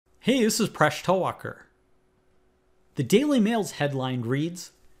Hey, this is Presh Talwalkar. The Daily Mail's headline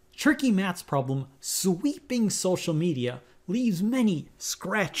reads, "Tricky maths problem sweeping social media leaves many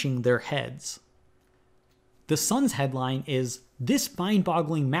scratching their heads." The Sun's headline is, "This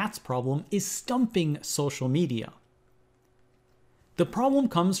mind-boggling maths problem is stumping social media." The problem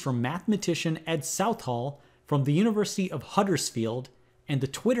comes from mathematician Ed Southall from the University of Huddersfield and the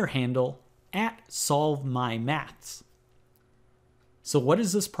Twitter handle @SolveMyMaths. So what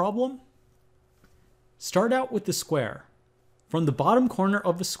is this problem? Start out with the square. From the bottom corner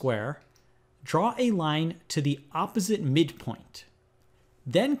of the square, draw a line to the opposite midpoint.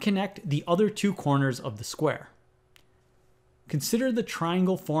 Then connect the other two corners of the square. Consider the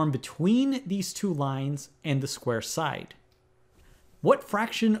triangle formed between these two lines and the square side. What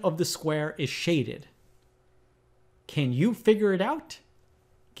fraction of the square is shaded? Can you figure it out?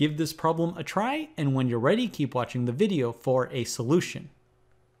 Give this problem a try, and when you're ready, keep watching the video for a solution.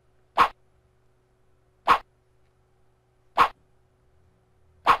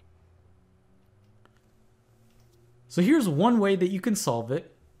 So here's one way that you can solve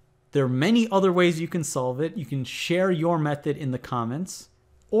it. There are many other ways you can solve it. You can share your method in the comments,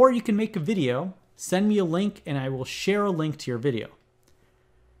 or you can make a video, send me a link, and I will share a link to your video.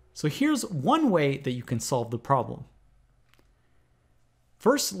 So here's one way that you can solve the problem.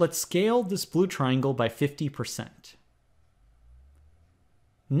 First, let's scale this blue triangle by 50%.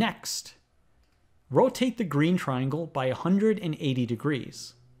 Next, rotate the green triangle by 180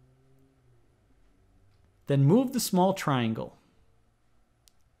 degrees. Then move the small triangle.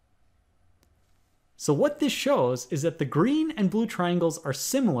 So what this shows is that the green and blue triangles are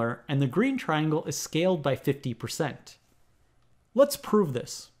similar and the green triangle is scaled by 50%. Let's prove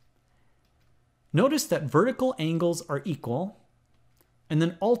this. Notice that vertical angles are equal, and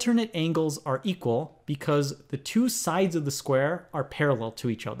then alternate angles are equal because the two sides of the square are parallel to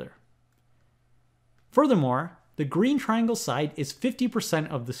each other. Furthermore, the green triangle side is 50%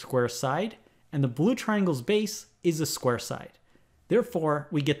 of the square side, and the blue triangle's base is a square side. Therefore,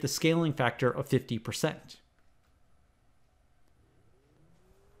 we get the scaling factor of 50%.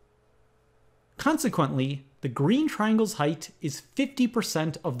 Consequently, the green triangle's height is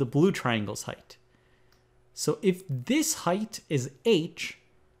 50% of the blue triangle's height. So if this height is h,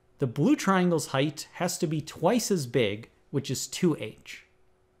 the blue triangle's height has to be twice as big, which is 2h.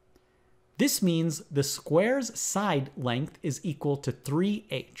 This means the square's side length is equal to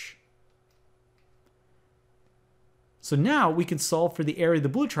 3h. So now we can solve for the area of the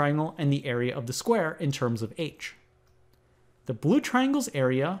blue triangle and the area of the square in terms of h. The blue triangle's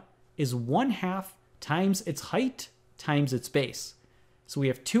area is 1/2 times its height times its base. So we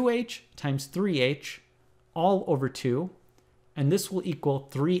have 2h times 3h all over 2, and this will equal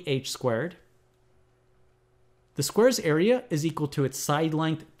 3h squared. The square's area is equal to its side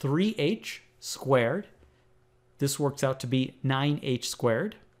length 3h squared. This works out to be 9h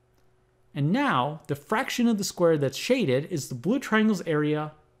squared. And now the fraction of the square that's shaded is the blue triangle's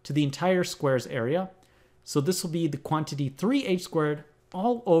area to the entire square's area. So this will be the quantity 3h squared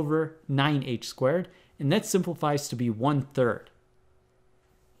all over 9h squared, and that simplifies to be 1/3.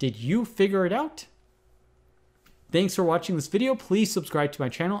 Did you figure it out? Thanks for watching this video. Please subscribe to my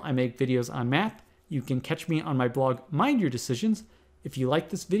channel. I make videos on math. You can catch me on my blog, Mind Your Decisions. If you like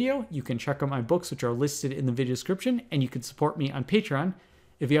this video, you can check out my books, which are listed in the video description, and you can support me on Patreon.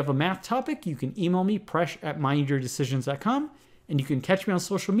 If you have a math topic, you can email me, presh@mindyourdecisions.com, and you can catch me on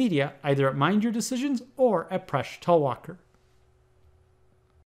social media, either at Mind Your Decisions or at Presh Talwalkar.